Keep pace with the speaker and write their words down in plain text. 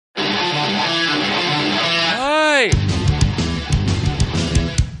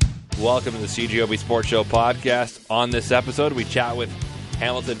Welcome to the CJOB Sports Show podcast. On this episode, we chat with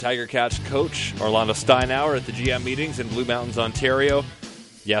Hamilton Tiger Cats coach Orlando Steinauer at the GM meetings in Blue Mountains, Ontario.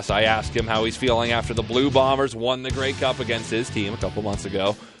 Yes, I asked him how he's feeling after the Blue Bombers won the Grey Cup against his team a couple months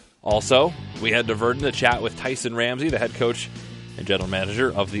ago. Also, we head to Virden to chat with Tyson Ramsey, the head coach and general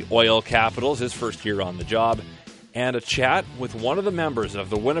manager of the Oil Capitals, his first year on the job, and a chat with one of the members of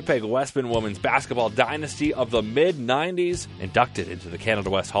the Winnipeg Westman women's basketball dynasty of the mid-90s, inducted into the Canada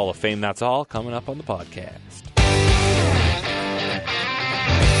West Hall of Fame. That's all coming up on the podcast.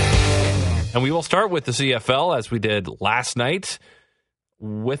 And we will start with the CFL, as we did last night,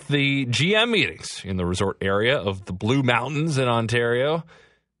 with the GM meetings in the resort area of the Blue Mountains in Ontario,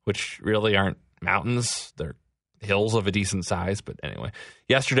 which really aren't mountains. They're hills of a decent size, but anyway.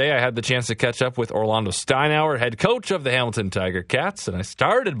 Yesterday, I had the chance to catch up with Orlando Steinauer, head coach of the Hamilton Tiger Cats, and I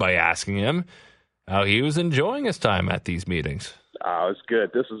started by asking him how he was enjoying his time at these meetings. Oh, it's good.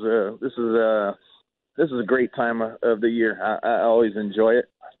 This is a great time of the year. I always enjoy it,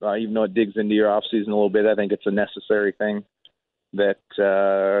 even though it digs into your off season a little bit. I think it's a necessary thing that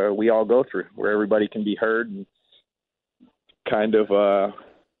we all go through, where everybody can be heard and kind of,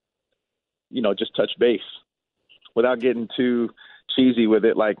 just touch base without getting too cheesy with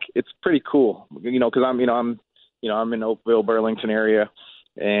it. Like, it's pretty cool, because I'm in Oakville, Burlington area,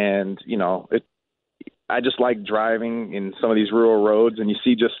 and I just like driving in some of these rural roads, and you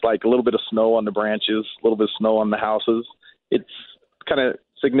see just like a little bit of snow on the branches, a little bit of snow on the houses. It's kind of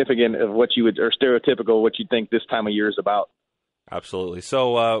significant of what you would, or stereotypical what you think this time of year is about. Absolutely.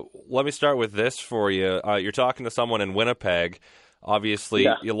 So let me start with this for you. You're talking to someone in Winnipeg. Obviously,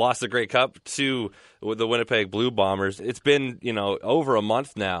 You lost the Grey Cup to the Winnipeg Blue Bombers. It's been, over a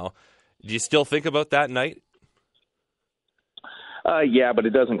month now. Do you still think about that night? Yeah, but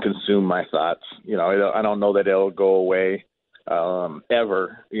it doesn't consume my thoughts. I don't know that it'll go away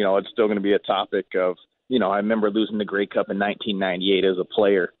ever. It's still going to be a topic of, I remember losing the Grey Cup in 1998 as a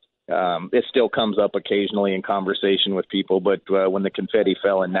player. It still comes up occasionally in conversation with people, but when the confetti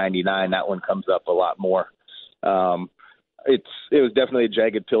fell in 99, that one comes up a lot more. It was definitely a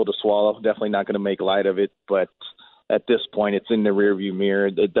jagged pill to swallow. Definitely not going to make light of it, but at this point, it's in the rearview mirror.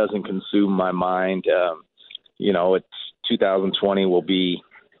 It doesn't consume my mind. It's 2020 will be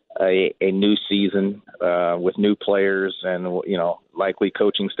a new season with new players, and likely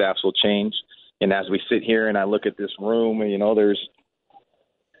coaching staffs will change. And as we sit here and I look at this room,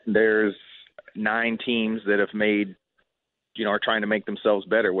 there's 9 teams that have made, are trying to make themselves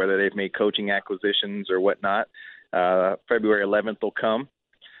better, whether they've made coaching acquisitions or whatnot. February 11th will come,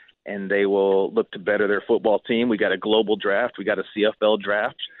 and they will look to better their football team. We got a global draft. We got a CFL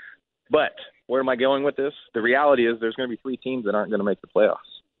draft. But where am I going with this? The reality is there's going to be 3 teams that aren't going to make the playoffs.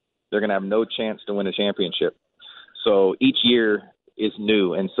 They're going to have no chance to win a championship. So each year is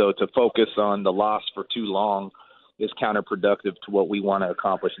new, and so to focus on the loss for too long is counterproductive to what we want to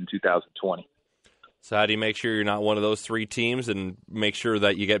accomplish in 2020. So how do you make sure you're not one of those 3 teams and make sure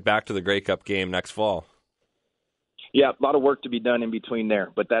that you get back to the Grey Cup game next fall? Yeah, a lot of work to be done in between there,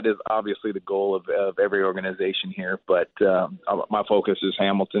 but that is obviously the goal of every organization here. But my focus is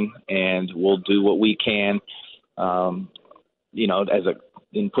Hamilton, and we'll do what we can,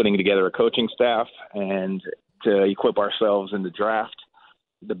 in putting together a coaching staff and to equip ourselves in the draft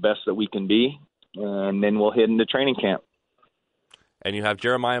the best that we can be, and then we'll head into training camp. And you have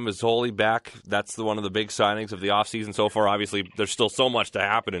Jeremiah Masoli back. That's one of the big signings of the offseason so far. Obviously, there's still so much to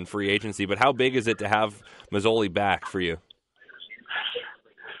happen in free agency, but how big is it to have Masoli back for you?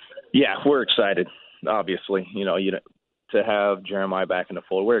 Yeah, we're excited, obviously. To have Jeremiah back in the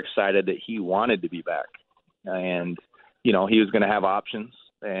fold. We're excited that he wanted to be back. And, he was going to have options,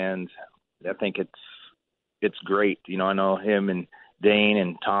 and I think it's great. I know him and Dane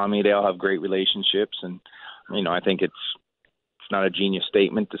and Tommy, they all have great relationships, and, I think it's not a genius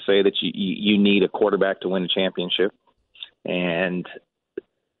statement to say that you need a quarterback to win a championship, and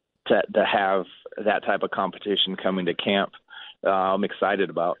to have that type of competition coming to camp, I'm excited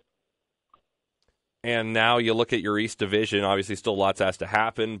about. And now you look at your East Division, obviously still lots has to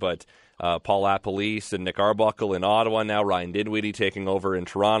happen, but Paul Lapolice and Nick Arbuckle in Ottawa now, Ryan Dinwiddie taking over in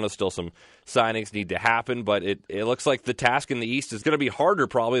Toronto, still some signings need to happen, but it looks like the task in the East is going to be harder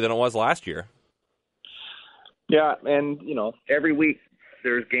probably than it was last year. Yeah, and, every week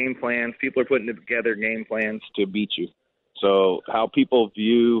there's game plans. People are putting together game plans to beat you. So how people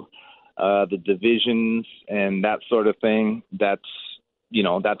view the divisions and that sort of thing, that's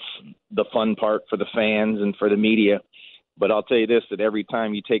the fun part for the fans and for the media. But I'll tell you this, that every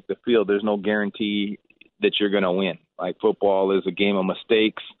time you take the field, there's no guarantee that you're going to win. Like, football is a game of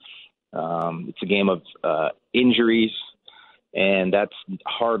mistakes. It's a game of injuries. and that's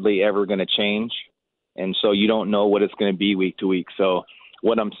hardly ever going to change. And so you don't know what it's going to be week to week. So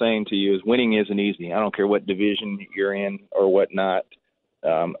what I'm saying to you is winning isn't easy. I don't care what division you're in or whatnot.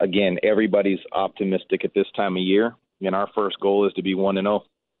 Again, everybody's optimistic at this time of year, and our first goal is to be 1-0.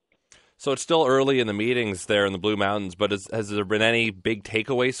 So it's still early in the meetings there in the Blue Mountains, but has there been any big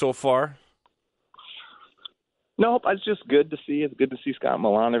takeaways so far? Nope, it's just good to see. It's good to see Scott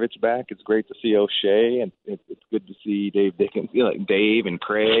Milanovic back. It's great to see O'Shea, and it's good to see Dave Dickens, like Dave and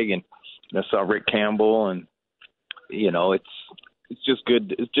Craig, and I saw Rick Campbell, and it's just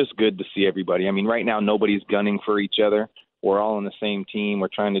good. It's just good to see everybody. I mean, right now nobody's gunning for each other. We're all on the same team. We're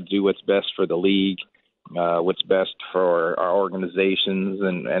trying to do what's best for the league, what's best for our organizations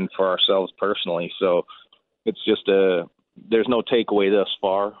and for ourselves personally. So it's just there's no takeaway thus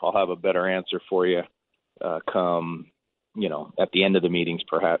far. I'll have a better answer for you come, at the end of the meetings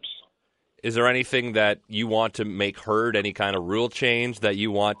perhaps. Is there anything that you want to make heard, any kind of rule change that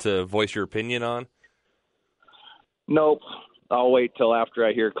you want to voice your opinion on? Nope. I'll wait till after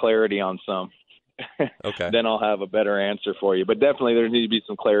I hear clarity on some. Okay. Then I'll have a better answer for you. But definitely there needs to be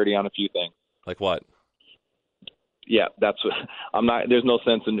some clarity on a few things. Like what? Yeah, that's what there's no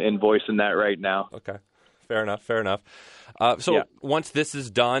sense in voicing that right now. Okay. Fair enough. Once this is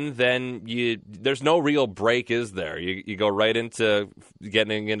done, then there's no real break, is there? You go right into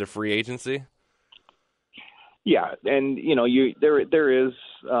getting into free agency? Yeah, and there is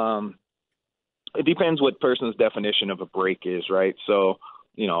it depends what person's definition of a break is, right? So,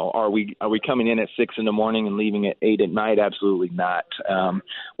 are we coming in at 6 a.m. and leaving at 8 p.m? Absolutely not.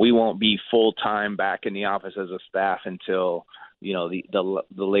 We won't be full time back in the office as a staff until the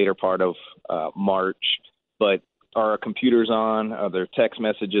later part of March. But are our computers on? Are there text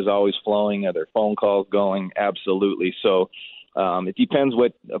messages always flowing? Are there phone calls going? Absolutely. So it depends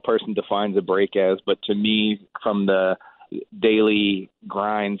what a person defines a break as. But to me, from the daily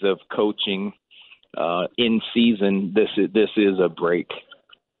grinds of coaching in season, this is a break.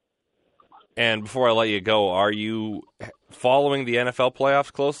 And before I let you go, are you following the NFL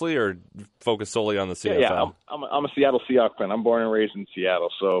playoffs closely or focused solely on the CFL? Yeah, I'm a Seattle Seahawks fan. I'm born and raised in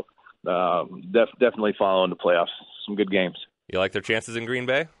Seattle, so definitely following the playoffs. Some good games. You like their chances in Green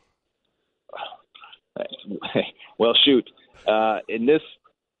Bay? Well, shoot. In this,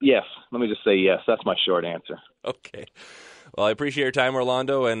 yes. Let me just say yes. That's my short answer. Okay. Well, I appreciate your time,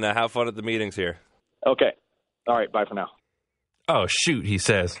 Orlando, and have fun at the meetings here. Okay. All right. Bye for now. Oh, shoot, he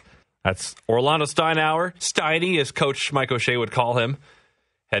says. That's Orlando Steinauer. Steiny, as Coach Mike O'Shea would call him,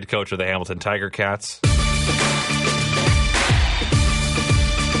 head coach of the Hamilton Tiger Cats.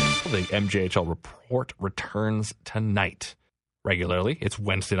 The MJHL report returns tonight. Regularly, it's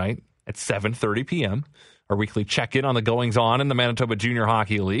Wednesday night at 7:30 p.m. Our weekly check-in on the goings-on in the Manitoba Junior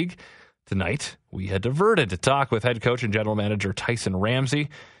Hockey League. Tonight, we had diverted to talk with head coach and general manager Tyson Ramsey,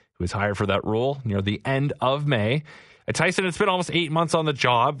 who was hired for that role near the end of May. Tyson, it's been almost 8 months on the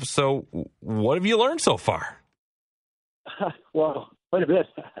job, so what have you learned so far? Well, quite a bit,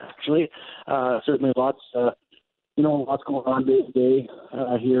 actually. Certainly lots going on day to day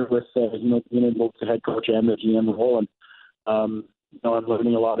here with, being in both the head coach and the GM role. And, I'm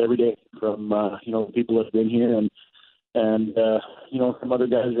learning a lot every day from, the people that have been here and from other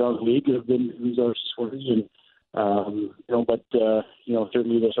guys around the league that have been resources for me. And,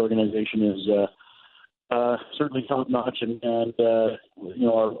 certainly this organization is certainly top notch, and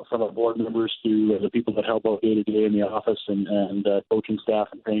from our board members to the people that help out day to day in the office and coaching staff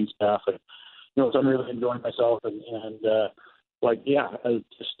and training staff. And, so I'm really enjoying myself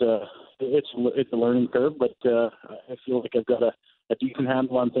it's a learning curve, but I feel like I've got a decent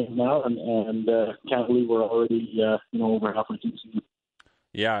handle on things now, and can't believe we're already over halfway through the season.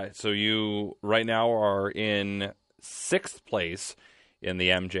 Yeah, so you right now are in 6th place in the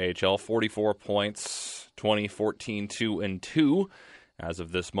MJHL, 44 points, 2014 2-2 as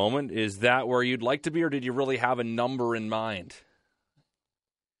of this moment. Is that where you'd like to be, or did you really have a number in mind?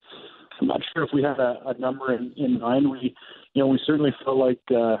 I'm not sure if we had a number in mind. We certainly felt like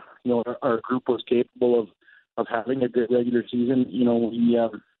our group was capable of having a good regular season.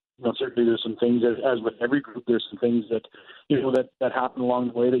 Certainly there's some things, as with every group, there's some things that that happen along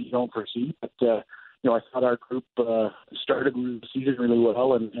the way that you don't foresee. But I thought our group started the season really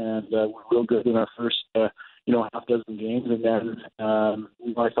well, and we're real good in our first half dozen games, and then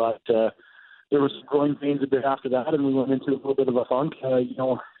I thought there was some growing pains a bit after that, and we went into a little bit of a funk.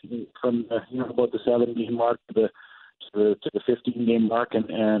 From about the 7-game mark to the 15-game mark,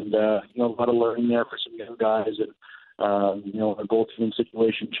 and a lot of learning there for some young guys, and our goaltending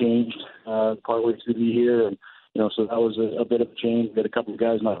situation changed partway through the year, and so that was a bit of a change. We had a couple of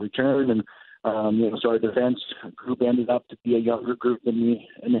guys not return, and So our defense group ended up to be a younger group than we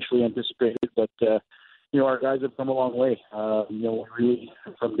initially anticipated, but our guys have come a long way. We really,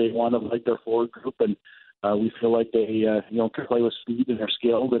 from day one, have liked our forward group, and we feel like they, can play with speed and are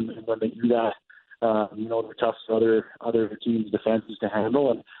skilled, and when they do that, they're tough for other teams' defenses to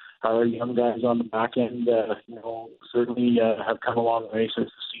handle. And our young guys on the back end, certainly have come a long way since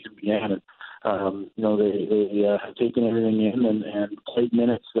the season began. And they have taken everything in and played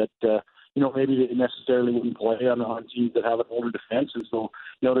minutes that maybe they necessarily wouldn't play on teams that have an older defense. And so,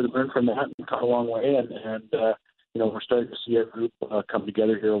 they learned from that and come a long way. And we're starting to see our group come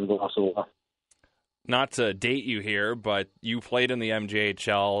together here over the last little while. Not to date you here, but you played in the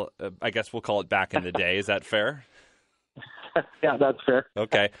MJHL, I guess we'll call it back in the day. Is that fair? Yeah, that's fair.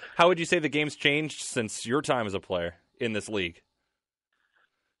 Okay. How would you say the game's changed since your time as a player in this league?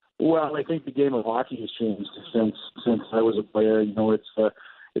 Well, I think the game of hockey has changed since I was a player.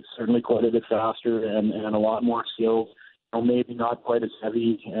 It's certainly quite a bit faster and a lot more skilled. Maybe not quite as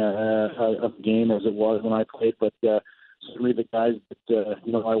heavy of a game as it was when I played, but certainly the guys that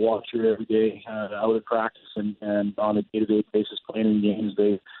I watch here every day out at practice and on a day-to-day basis playing in games,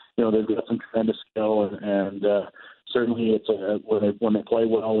 they've got some tremendous skill and certainly it's when they play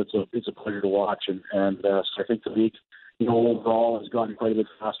well, it's a pleasure to watch and so I think the league overall has gotten quite a bit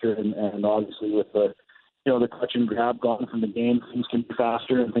faster and obviously with the clutch and grab gone from the game, things can be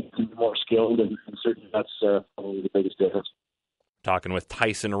faster and things can be more skilled, and certainly that's probably the biggest difference. Talking with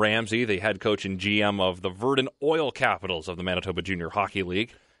Tyson Ramsey, the head coach and GM of the Virden Oil Capitals of the Manitoba Junior Hockey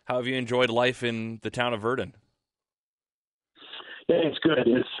League. How have you enjoyed life in the town of Virden? Yeah, it's good.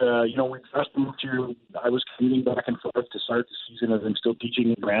 It's we first moved here. I was commuting back and forth to start the season as I'm still teaching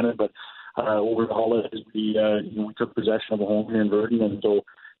in Brandon, but over the holidays we took possession of a home here in Virden, and so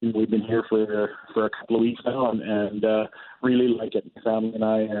we've been here for a couple of weeks now, and really like it. My family and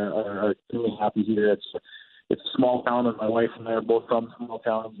I are really happy here. It's a small town, and my wife and I are both from small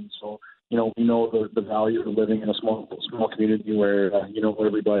towns, and so we know the value of living in a small community where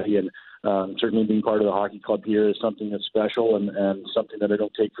everybody, and certainly being part of the hockey club here is something that's special and something that I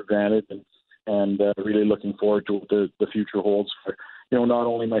don't take for granted, and really looking forward to what the future holds for not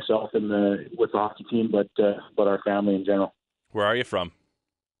only myself and with the hockey team, but our family in general. Where are you from?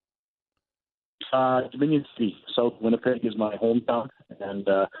 Dominion City, South Winnipeg is my hometown, and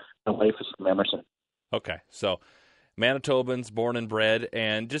my wife is from Emerson. Okay, so Manitobans, born and bred,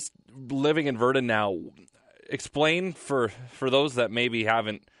 and just living in Virden now. Explain for those that maybe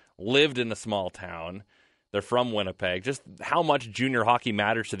haven't lived in a small town, they're from Winnipeg, just how much junior hockey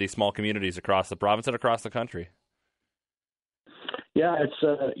matters to these small communities across the province and across the country. Yeah, it's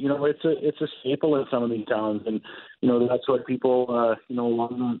a staple in some of these towns, and that's what people, a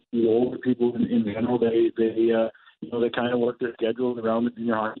lot of the older people in general, they kind of work their schedules around the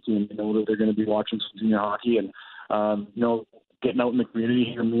junior hockey team. They know that they're going to be watching some junior hockey, and getting out in the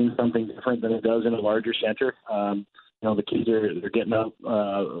community here means something different than it does in a larger center. The kids they're getting out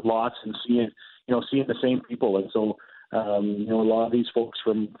lots and seeing the same people, and so a lot of these folks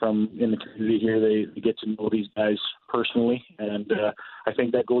from in the community here, they get to know these guys personally, and I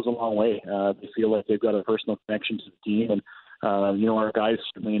think that goes a long way. They feel like they've got a personal connection to the team, and our guys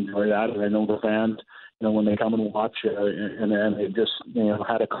certainly enjoy that, and I know the fans, when they come and watch, and they just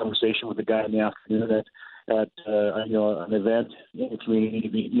had a conversation with the guy in the afternoon at an event in the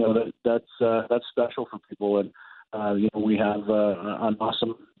community, that's special for people, and we have an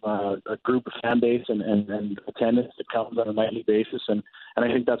awesome a group of fan base and attendance that comes on a nightly basis, and I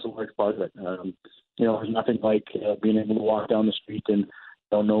think that's a large part of it. There's nothing like being able to walk down the street and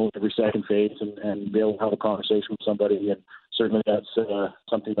know every second face and be able to have a conversation with somebody, and certainly that's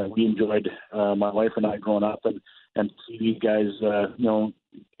something that we enjoyed, my wife and I, growing up, and to see these guys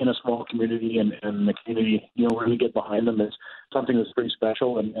in a small community and the community really get behind them is something that's pretty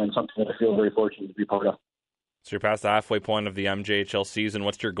special and something that I feel very fortunate to be part of. So you're past the halfway point of the MJHL season.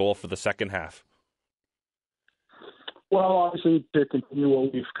 What's your goal for the second half? Well, obviously to continue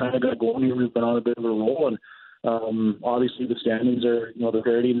what we've kind of got going here. We've been on a bit of a roll, and obviously the standings are, the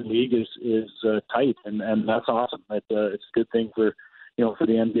parity in the league is tight, and that's awesome. It's a good thing for the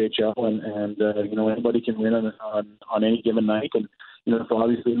NBHL, and anybody can win on any given night, and so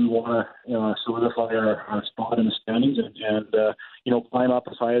obviously we want to solidify our spot in the standings and climb up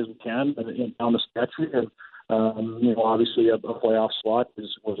as high as we can down the stretch here. Obviously a playoff slot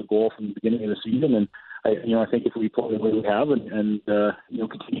was a goal from the beginning of the season, and I think if we play the way we have and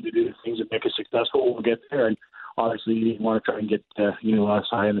continue to do the things that make us successful, we'll get there. And obviously you want to try and get as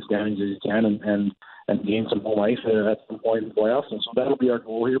high in the standings as you can and gain some home ice at some point in the playoffs, and so that'll be our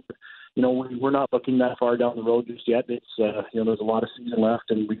goal here. But we're not looking that far down the road just yet. It's there's a lot of season left,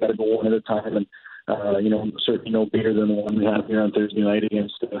 and we got to go one at a time. And certainly no bigger than the one we have here on Thursday night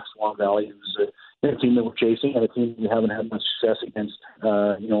against Swan Valley, who's a team that we're chasing and a team we haven't had much success against,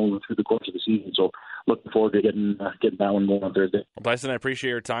 through the course of the season. So looking forward to getting that one going on Thursday. Well, Tyson, I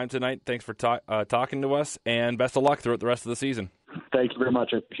appreciate your time tonight. Thanks for talking to us, and best of luck throughout the rest of the season. Thank you very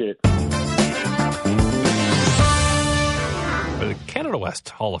much. I appreciate it. The Canada West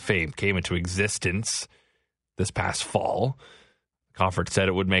Hall of Fame came into existence this past fall. The conference said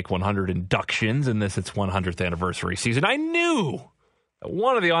it would make 100 inductions in its 100th anniversary season. I knew that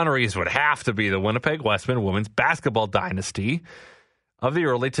one of the honorees would have to be the Winnipeg Westman women's basketball dynasty of the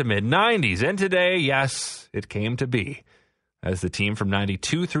early to mid-'90s. And today, yes, it came to be. As the team from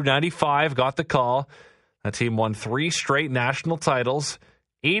 92 through 95 got the call, that team won 3 straight national titles,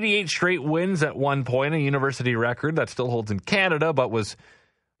 88 straight wins at one point, a university record that still holds in Canada, but was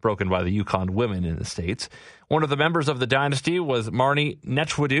broken by the Yukon women in the States. One of the members of the dynasty was Marnie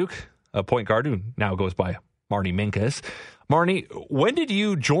Nechwaduk, a point guard who now goes by Marnie Minkus. Marnie, when did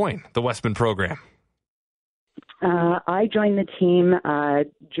you join the Westman program? I joined the team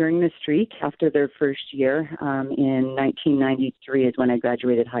during the streak after their first year. In 1993 is when I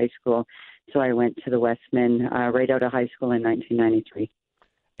graduated high school. So I went to the Westman right out of high school in 1993.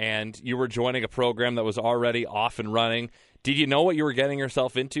 And you were joining a program that was already off and running. Did you know what you were getting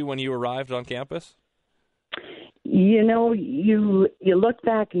yourself into when you arrived on campus? You look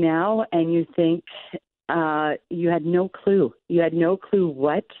back now and you think you had no clue. You had no clue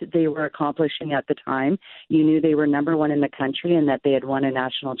what they were accomplishing at the time. You knew they were number one in the country and that they had won a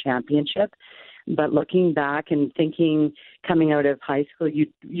national championship. But looking back and thinking, coming out of high school,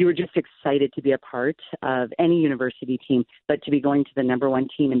 you were just excited to be a part of any university team, but to be going to the number one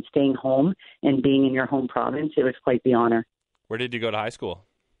team and staying home and being in your home province, it was quite the honor. Where did you go to high school?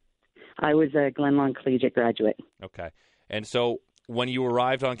 I was a Glen Lawn Collegiate graduate. Okay. And so when you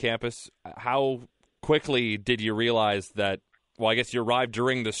arrived on campus, how quickly did you realize that, well, I guess you arrived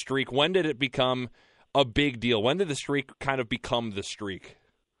during the streak. When did it become a big deal? When did the streak kind of become the streak?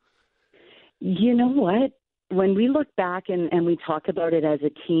 You know what? When we look back and we talk about it as a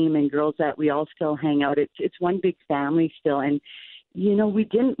team and girls that we all still hang out, it's one big family still. And, we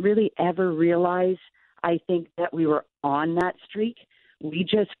didn't really ever realize, I think, that we were on that streak. We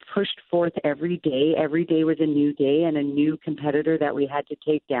just pushed forth every day. Every day was a new day and a new competitor that we had to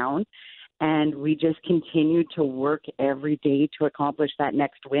take down. And we just continued to work every day to accomplish that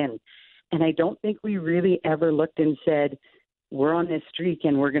next win. And I don't think we really ever looked and said, we're on this streak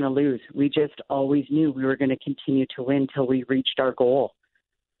and we're going to lose. We just always knew we were going to continue to win till we reached our goal.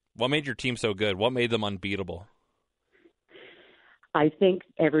 What made your team so good? What made them unbeatable? I think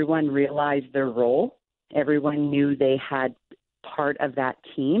everyone realized their role. Everyone knew they had part of that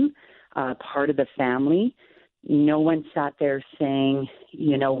team, part of the family. No one sat there saying,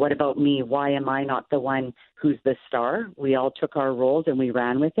 what about me? Why am I not the one who's the star? We all took our roles and we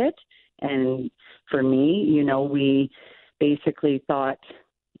ran with it. And for me, we basically thought,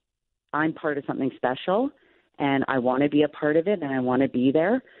 I'm part of something special and I want to be a part of it and I want to be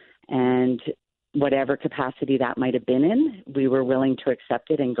there. And whatever capacity that might have been in, we were willing to accept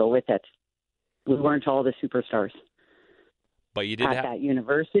it and go with it. We weren't all the superstars. But you did at that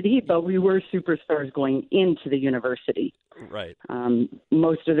university, but we were superstars going into the university. Right.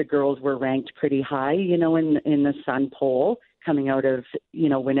 Most of the girls were ranked pretty high, in the Sun poll coming out of,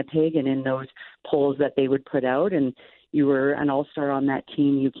 Winnipeg and in those polls that they would put out. And you were an all-star on that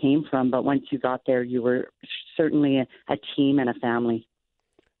team you came from. But once you got there, you were certainly a team and a family.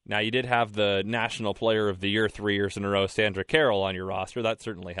 Now, you did have the National Player of the Year 3 years in a row, Sandra Carroll, on your roster. That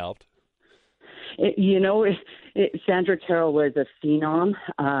certainly helped. Sandra Carroll was a phenom.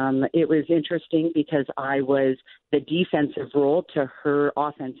 It was interesting because I was the defensive role to her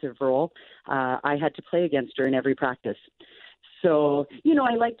offensive role. I had to play against her in every practice. So,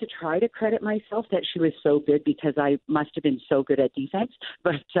 I like to try to credit myself that she was so good because I must have been so good at defense.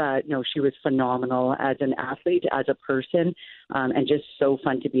 But, no, she was phenomenal as an athlete, as a person, and just so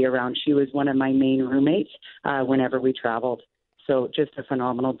fun to be around. She was one of my main roommates whenever we traveled. So just a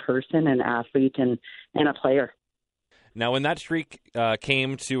phenomenal person, an athlete, and a player. Now, when that streak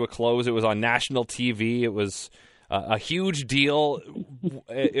came to a close, it was on national TV. It was a huge deal.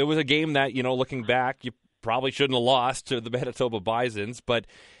 It was a game that, looking back, you probably shouldn't have lost to the Manitoba Bisons. But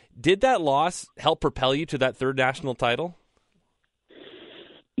did that loss help propel you to that third national title?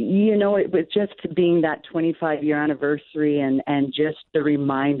 It was just being that 25-year anniversary and just the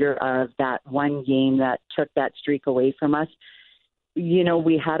reminder of that one game that took that streak away from us.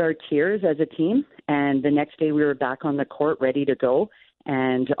 We had our tears as a team, and the next day we were back on the court ready to go.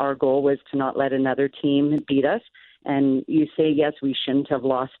 and our goal was to not let another team beat us. And you say, yes, we shouldn't have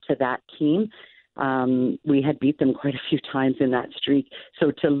lost to that team. We had beat them quite a few times in that streak.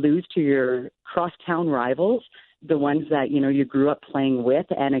 So to lose to your crosstown rivals, the ones that, you grew up playing with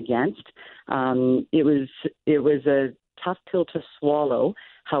and against, it was a tough pill to swallow.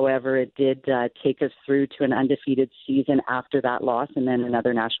 However, it did take us through to an undefeated season after that loss and then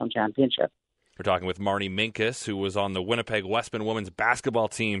another national championship. We're talking with Marnie Minkus, who was on the Winnipeg Westman women's basketball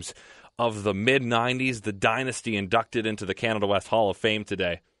teams of the mid-'90s, the dynasty inducted into the Canada West Hall of Fame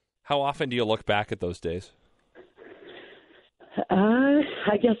today. How often do you look back at those days?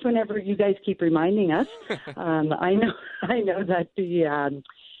 I guess whenever you guys keep reminding us. I know that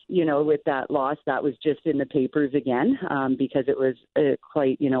with that loss, that was just in the papers again because it was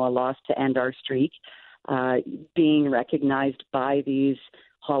quite, a loss to end our streak. Being recognized by these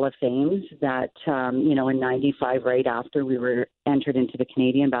Hall of Fames that, in 95, right after we were entered into the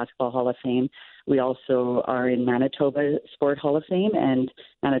Canadian Basketball Hall of Fame, we also are in Manitoba Sport Hall of Fame and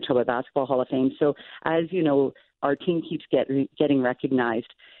Manitoba Basketball Hall of Fame. So as you know, our team keeps getting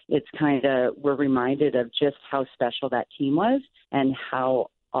recognized. It's we're reminded of just how special that team was and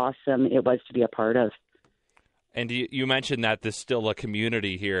how awesome it was to be a part of. And you mentioned that there's still a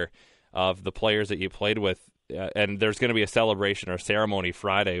community here of the players that you played with. And there's going to be a celebration or ceremony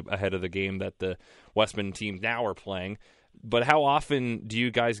Friday ahead of the game that the Westman team now are playing. But how often do you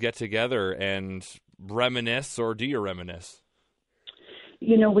guys get together and reminisce, or do you reminisce?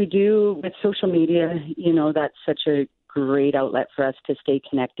 We do with social media. That's such a great outlet for us to stay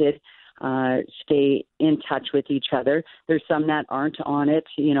connected, stay in touch with each other. There's some that aren't on it.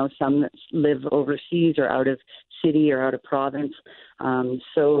 Some live overseas or out of city or out of province.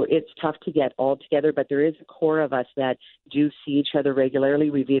 So it's tough to get all together, but there is a core of us that do see each other regularly.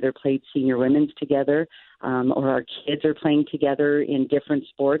 We've either played senior women's together, or our kids are playing together in different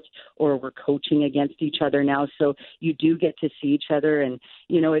sports, or we're coaching against each other now. So you do get to see each other, and,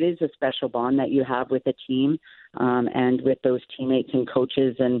 it is a special bond that you have with a team, and with those teammates and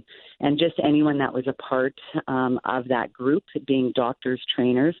coaches and just anyone that was a part of that group, being doctors,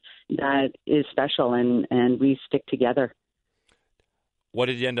 trainers, that is special, and we stick together. What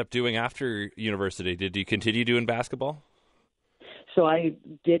did you end up doing after university? Did you continue doing basketball? So I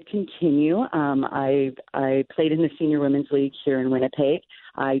did continue. I played in the Senior Women's League here in Winnipeg.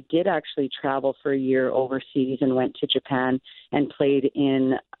 I did actually travel for a year overseas and went to Japan and played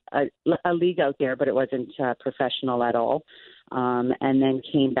in a league out there, but it wasn't professional at all. And then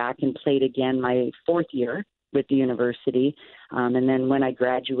came back and played again my fourth year with the university. And then when I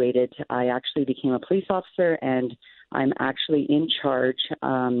graduated, I actually became a police officer, and I'm actually in charge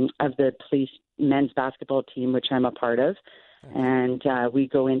of the police men's basketball team, which I'm a part of. And we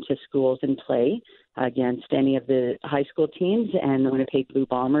go into schools and play against any of the high school teams and the Winnipeg Blue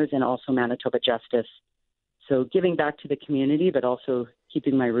Bombers and also Manitoba Justice. So giving back to the community, but also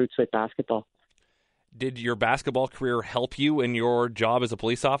keeping my roots with basketball. Did your basketball career help you in your job as a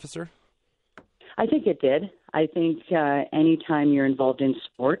police officer? I think it did. I think anytime you're involved in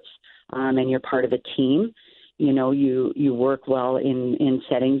sports and you're part of a team, you work well in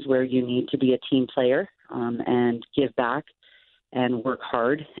settings where you need to be a team player and give back and work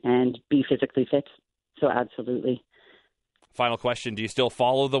hard and be physically fit. So absolutely. Final question. Do you still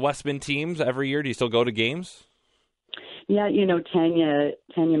follow the Westman teams every year? Do you still go to games? Yeah, Tanya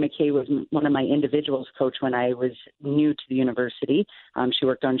McKay was one of my individuals coach when I was new to the university. She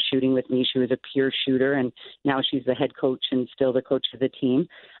worked on shooting with me. She was a pure shooter, and now she's the head coach and still the coach of the team.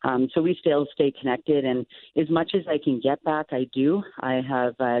 So we still stay connected, and as much as I can get back, I do. I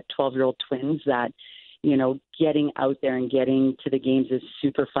have 12-year-old twins that, getting out there and getting to the games is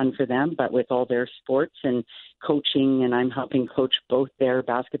super fun for them, but with all their sports and coaching, and I'm helping coach both their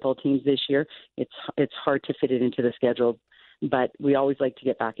basketball teams this year, it's hard to fit it into the schedule, but we always like to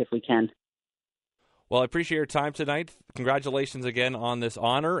get back if we can. Well, I appreciate your time tonight. Congratulations again on this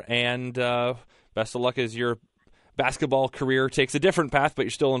honor, and best of luck as your basketball career takes a different path, but you're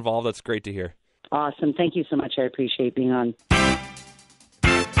still involved. That's great to hear. Awesome. Thank you so much. I appreciate being on.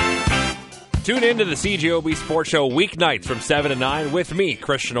 Tune in to the CJOB Sports Show weeknights from 7 to 9 with me,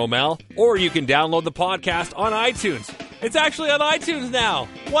 Christian O'Mell, or you can download the podcast on iTunes. It's actually on iTunes now.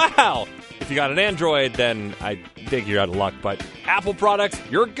 Wow! If you got an Android, then I think you're out of luck, but Apple products,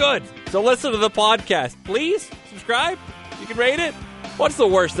 you're good. So listen to the podcast. Please subscribe. You can rate it. What's the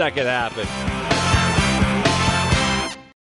worst that could happen?